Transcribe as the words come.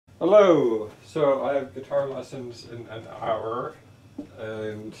Hello! So I have guitar lessons in an hour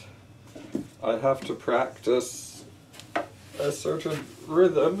and I have to practice a certain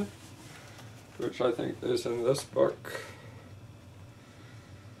rhythm, which I think is in this book.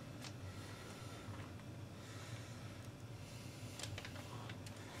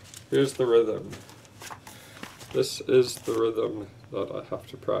 Here's the rhythm. This is the rhythm that I have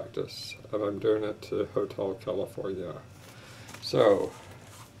to practice, and I'm doing it to Hotel California. So,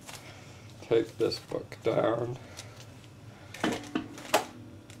 take this book down.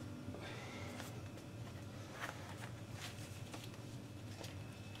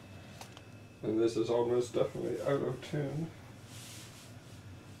 And this is almost definitely out of tune.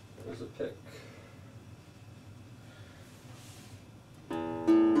 There's a pick.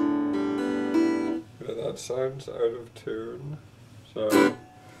 Yeah, that sounds out of tune. So,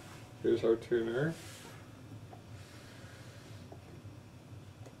 here's our tuner.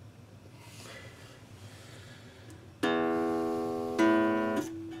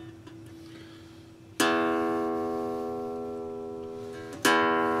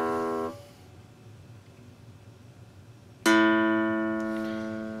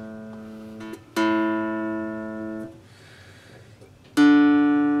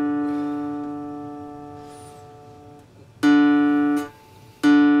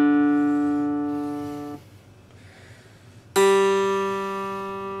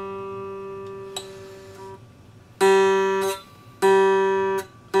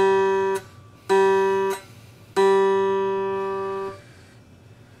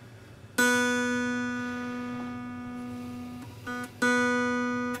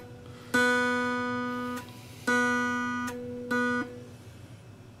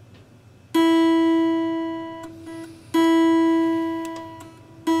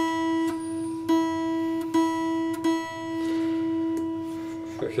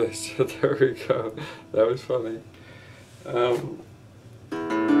 Okay, so there we go. That was funny.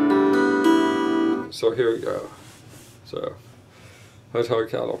 So here we go. So, Hotel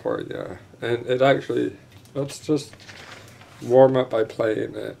California. And it actually, let's just warm up by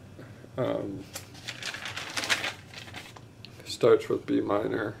playing it. Starts with B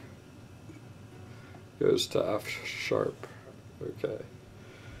minor. Goes to F sharp. Okay.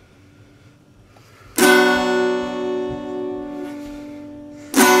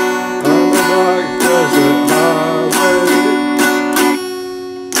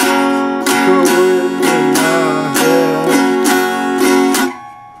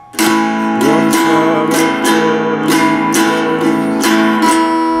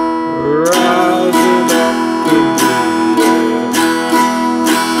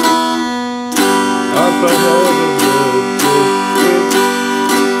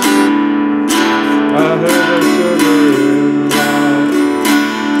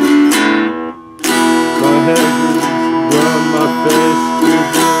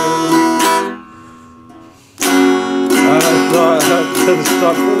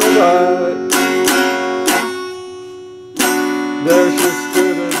 Stop for the night. There she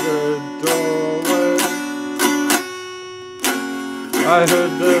stood in the doorway. I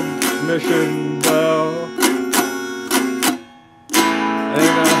heard the mission bell, and I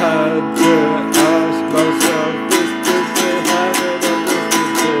had to ask myself, is this a habit or is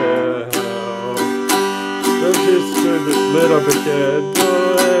this hell? Then she stood and lit up a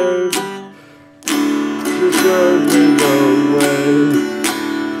candle, and she showed me the way.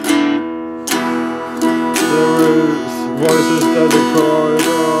 Voices down the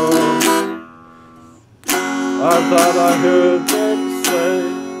corridor. I thought I heard them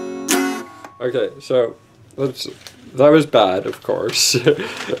say. Okay, so that was bad, of course.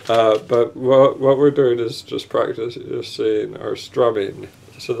 But what we're doing is just practicing our strumming.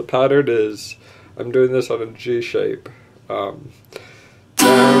 So the pattern is, I'm doing this on a G shape. Down,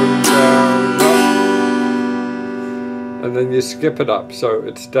 down, up. And then you skip it up. So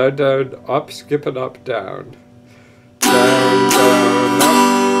it's down, down, up, skip it up, down. Down, down, up.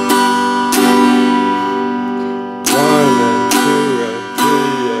 1 and 2 and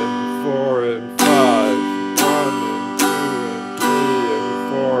 3 and 4 and 5. 1 and 2 and 3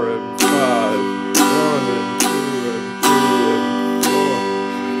 and 4 and 5. 1 and 2 and 3 and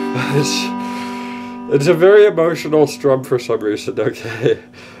 4. It's a very emotional strum for some reason, okay?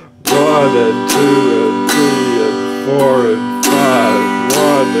 1 and 2 and 3 and 4 and 5.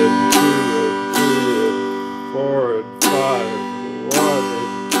 1 and 2 and 3 and 4 and 5. 1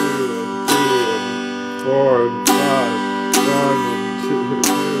 and 2 and 3 and 4 and 5. 1 and 2 and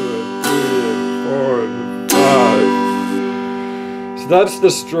 3 and 4 and 5. So that's the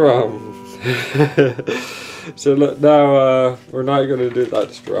strum. So now we're not going to do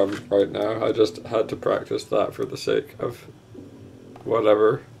that strum right now. I just had to practice that for the sake of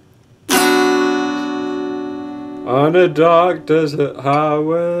whatever. On a dark desert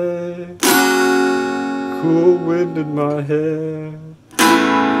highway, cool wind in my hair,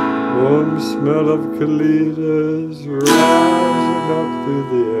 warm smell of colitas rising up through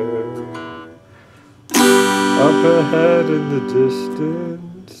the air. Up ahead in the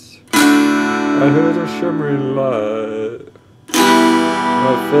distance, I heard a shimmering light.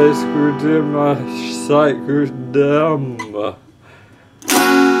 My face grew dim, my sight grew dim.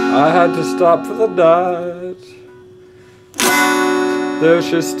 I had to stop for the night. There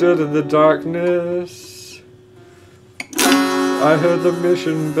she stood in the darkness. I heard the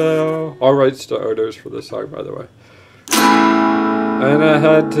mission bell. All rights to owners for the song, by the way. And I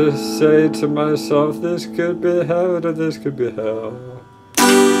had to say to myself, this could be heaven or this could be hell.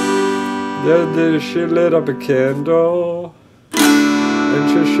 Then she lit up a candle, and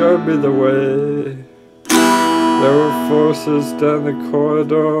she showed me the way. There were forces down the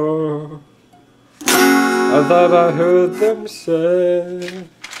corridor. I thought I heard them say,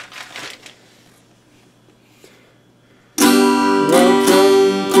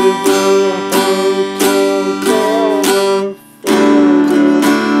 welcome to the Hotel California.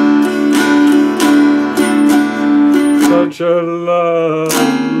 Such a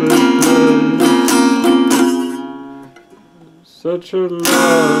lovely place. Such a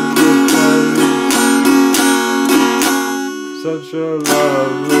lovely place. Such a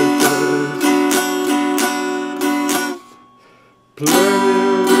lovely place. Plenty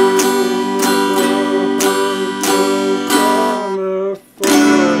of room for California.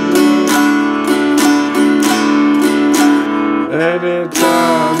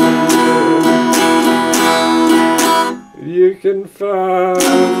 Anytime you can find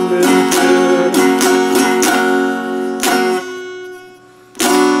me here.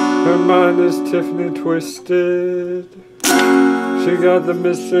 Her mind is Tiffany twisted. She got the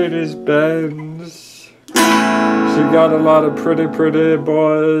Mercedes Benz. She got a lot of pretty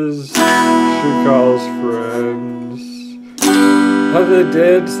boys she calls friends. How they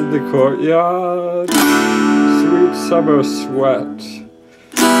dance in the courtyard, sweet summer sweat.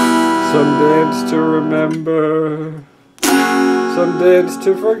 Some dance to remember, some dance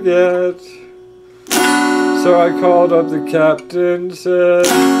to forget. So I called up the captain, said,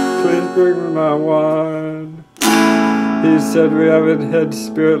 please bring me my wine. He said we haven't had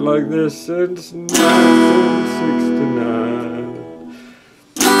spirit like this since 1969.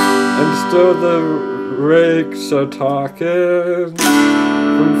 And still the rakes are talking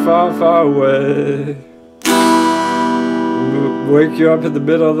from far away. Wake you up in the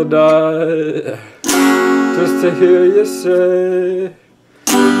middle of the night just to hear you say,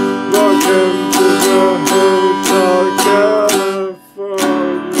 welcome to the Hotel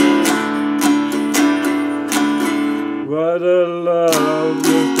California. What a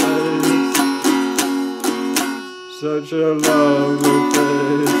lovely place. Such a lovely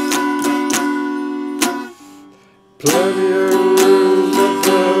place. Plenty of room at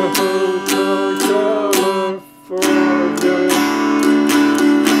the Hotel California.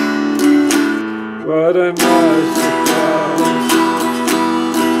 What a nice surprise.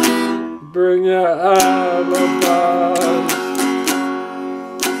 Bring your alibis.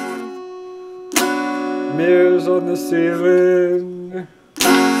 Mirrors on the ceiling,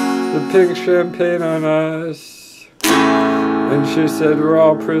 the pink champagne on us. And she said, we're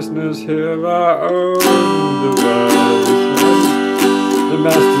all prisoners here of our own device. The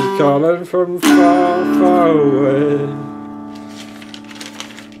master's calling from far away.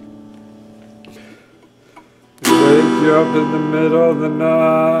 Wake you up in the middle of the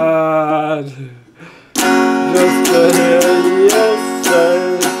night just to hear you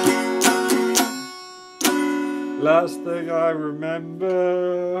say, last thing I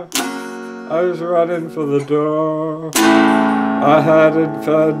remember, I was running for the door. I hadn't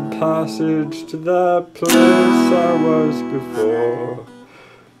found passage to that place I was before.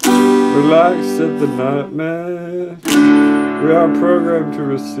 Relaxed at the nightmare, we are programmed to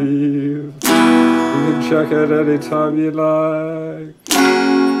receive. You can check out any time you like,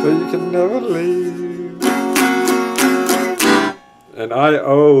 but you can never leave. And I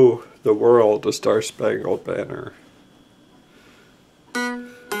owe the world a Star-Spangled Banner.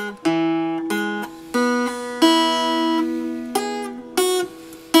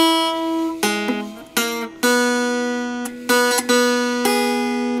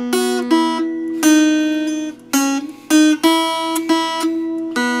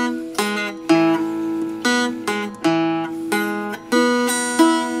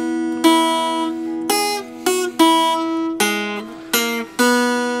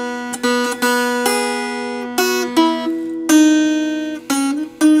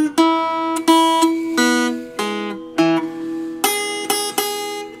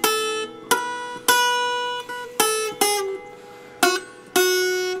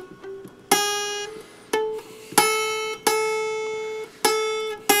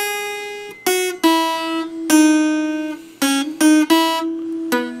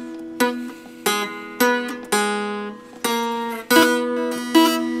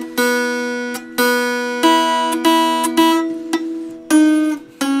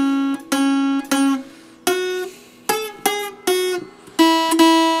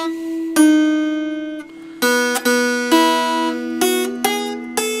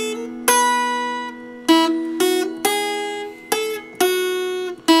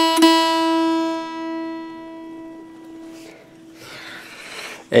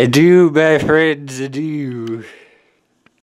 Adieu, my friends, adieu.